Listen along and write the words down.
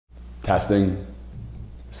Testing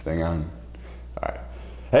this thing on. All right.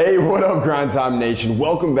 Hey, what up, Grind Time Nation?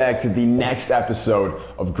 Welcome back to the next episode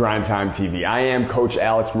of Grind Time TV. I am Coach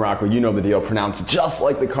Alex Maroko. You know the deal, pronounced just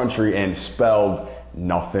like the country and spelled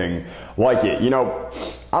nothing like it. You know,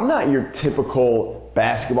 I'm not your typical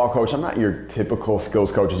basketball coach. I'm not your typical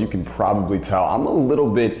skills coach, as you can probably tell. I'm a little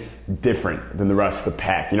bit different than the rest of the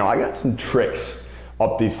pack. You know, I got some tricks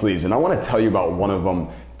up these sleeves, and I want to tell you about one of them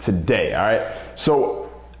today, all right? So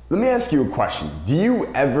let me ask you a question. Do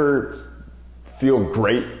you ever feel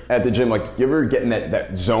great at the gym? Like, you ever get in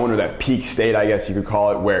that zone or that peak state, I guess you could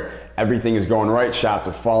call it, where everything is going right, shots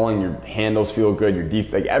are falling, your handles feel good,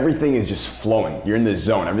 like everything is just flowing. You're in the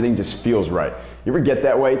zone, everything just feels right. You ever get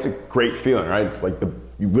that way? It's a great feeling, right? It's like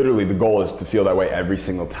literally the goal is to feel that way every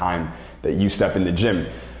single time that you step in the gym.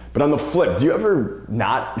 But on the flip, do you ever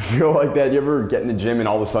not feel like that? You ever get in the gym and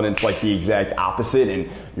all of a sudden it's like the exact opposite and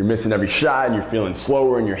you're missing every shot and you're feeling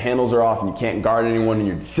slower and your handles are off and you can't guard anyone and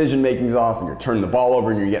your decision making's off and you're turning the ball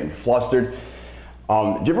over and you're getting flustered?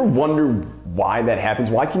 Do you ever wonder why that happens?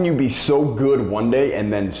 Why can you be so good one day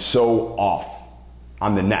and then so off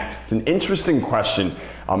on the next? It's an interesting question,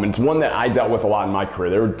 and it's one that I dealt with a lot in my career.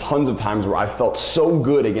 There were tons of times where I felt so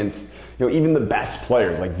good against, you know, even the best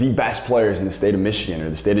players, like the best players in the state of Michigan or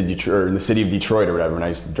the state of Detroit or in the city of Detroit or whatever, and I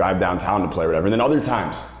used to drive downtown to play or whatever. And then other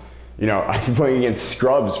times, you know, I'd be playing against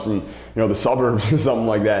scrubs from, you know, the suburbs or something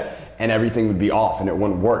like that, and everything would be off and it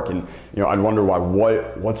wouldn't work. And, you know, I'd wonder why.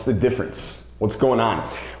 What's the difference? What's going on?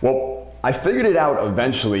 Well, I figured it out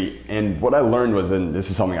eventually, and what I learned was, and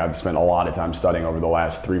this is something I've spent a lot of time studying over the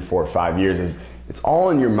last 3, 4, 5 years, is it's all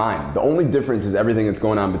in your mind. The only difference is everything that's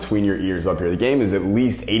going on between your ears up here. The game is at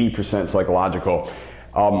least 80% psychological.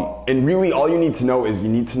 And really all you need to know is you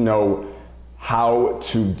need to know how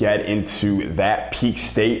to get into that peak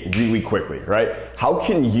state really quickly, right? How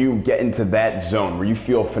can you get into that zone where you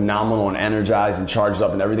feel phenomenal and energized and charged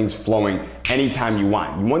up and everything's flowing anytime you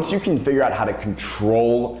want? Once you can figure out how to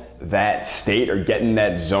control that state or get in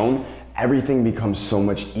that zone, everything becomes so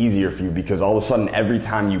much easier for you, because all of a sudden every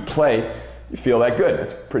time you play, you feel that good.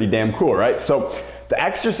 That's pretty damn cool, right? So the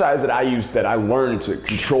exercise that I used, that I learned to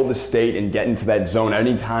control the state and get into that zone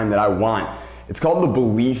anytime that I want, it's called the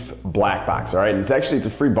Belief Black Box, all right? And it's a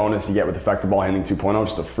free bonus you get with Effective Ball Handling 2.0,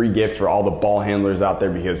 just a free gift for all the ball handlers out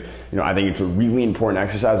there, because, you know, I think it's a really important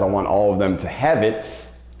exercise. I want all of them to have it.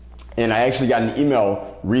 And I actually got an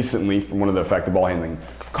email recently from one of the Effective Ball Handling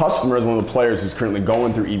customers, one of the players who's currently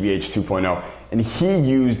going through EBH 2.0, and he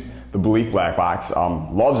used the Belief Black Box,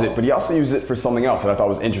 loves it, but he also used it for something else that I thought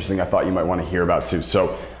was interesting, I thought you might want to hear about too.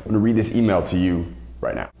 So I'm going to read this email to you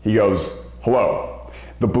right now. He goes, "Hello.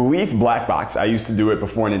 The Belief Black Box, I used to do it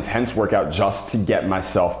before an intense workout just to get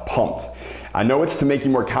myself pumped. I know it's to make you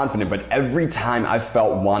more confident, but every time I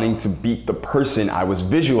felt wanting to beat the person I was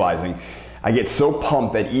visualizing, I get so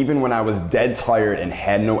pumped that even when I was dead tired and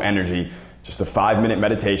had no energy, just a 5-minute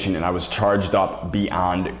meditation and I was charged up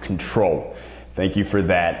beyond control. Thank you for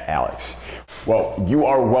that, Alex." Well, you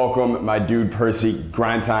are welcome, my dude Percy,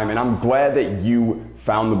 Grind Time, and I'm glad that you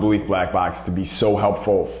found the Belief Black Box to be so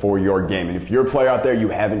helpful for your game. And if you're a player out there, you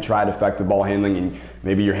haven't tried effective ball handling and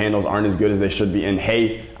maybe your handles aren't as good as they should be, and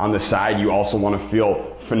hey, on the side, you also want to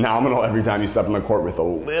feel phenomenal every time you step on the court with a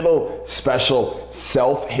little special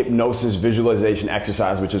self-hypnosis visualization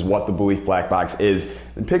exercise, which is what the Belief Black Box is,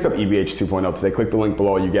 then pick up EBH 2.0 today. Click the link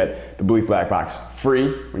below. You get the Belief Black Box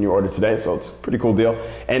free when you order today, so it's a pretty cool deal.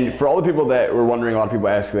 And for all the people that were wondering, a lot of people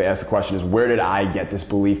ask the question is, where did I get this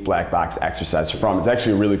Belief Black Box exercise from? It's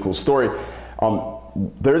actually a really cool story.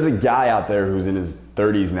 There's a guy out there who's in his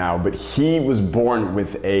 30s now, but he was born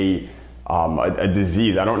with a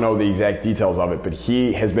disease. I don't know the exact details of it, but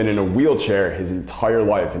he has been in a wheelchair his entire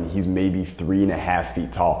life, and he's maybe 3.5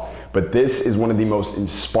 feet tall. But this is one of the most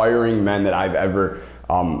inspiring men that I've ever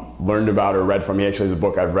learned about or read from. He actually has a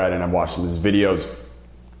book I've read, and I've watched some of his videos.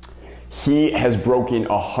 He has broken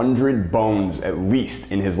 100 bones at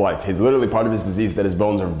least in his life. It's literally part of his disease that his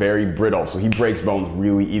bones are very brittle, so he breaks bones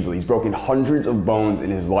really easily. He's broken hundreds of bones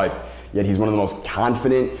in his life, yet he's one of the most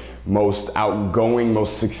confident, most outgoing,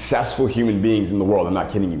 most successful human beings in the world. I'm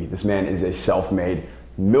not kidding you. This man is a self-made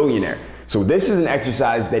millionaire. So this is an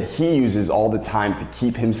exercise that he uses all the time to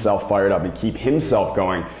keep himself fired up and keep himself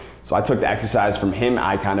going. So I took the exercise from him,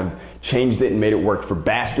 I kind of changed it and made it work for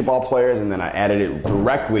basketball players, and then I added it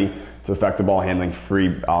directly to Effective Ball Handling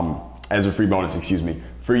free, as a free bonus,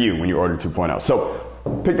 for you when you order 2.0. So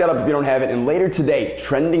pick that up if you don't have it. And later today,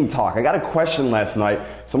 trending talk. I got a question last night.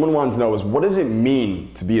 Someone wanted to know what does it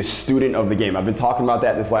mean to be a student of the game? I've been talking about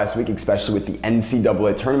that this last week, especially with the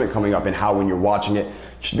NCAA tournament coming up, and how when you're watching it,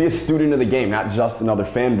 You should be a student of the game, not just another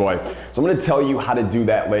fanboy. So I'm going to tell you how to do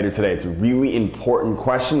that later today. It's a really important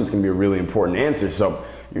question. It's going to be a really important answer, so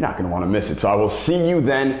you're not going to want to miss it. So I will see you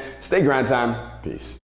then. Stay grind time. Peace.